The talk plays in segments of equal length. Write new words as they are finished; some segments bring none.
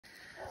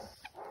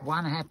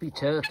One happy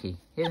turkey,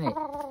 isn't it?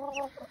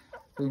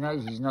 Who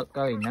knows, he's not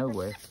going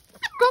nowhere.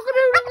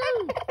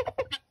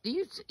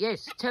 Cock-a-doodle-doo!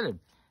 Yes, tell him.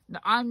 No,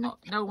 I'm not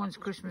no one's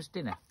Christmas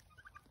dinner.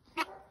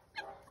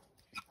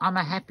 I'm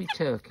a happy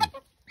turkey.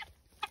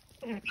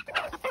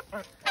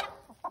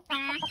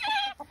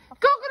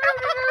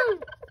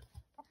 Cock-a-doodle-doo!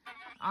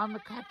 I'm a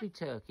happy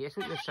turkey. That's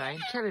what you're saying.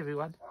 Tell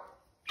everyone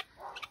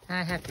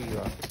how happy you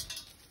are.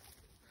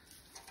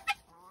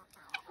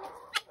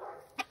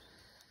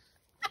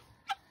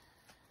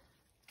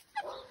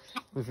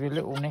 With your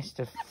little nest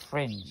of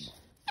friends.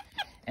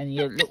 And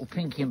your little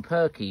Pinky and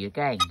Perky, your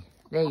gang.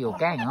 They're your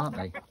gang, aren't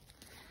they?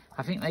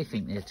 I think they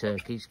think they're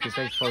turkeys because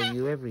they follow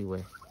you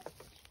everywhere.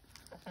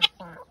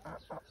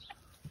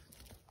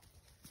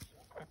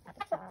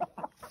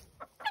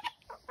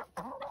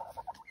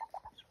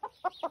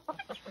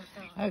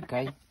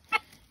 Okay.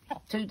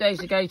 2 days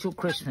to go till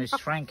Christmas,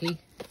 Frankie.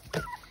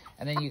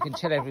 And then you can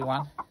tell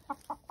everyone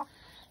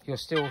you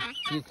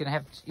can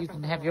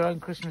have your own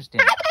Christmas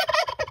dinner.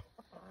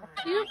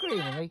 Do you agree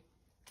with me?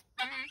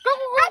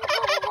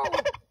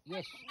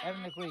 Yes,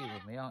 Evan agrees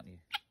with me, aren't you?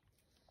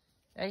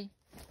 Hey?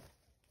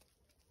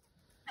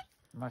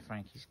 My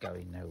Frankie's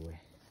going nowhere.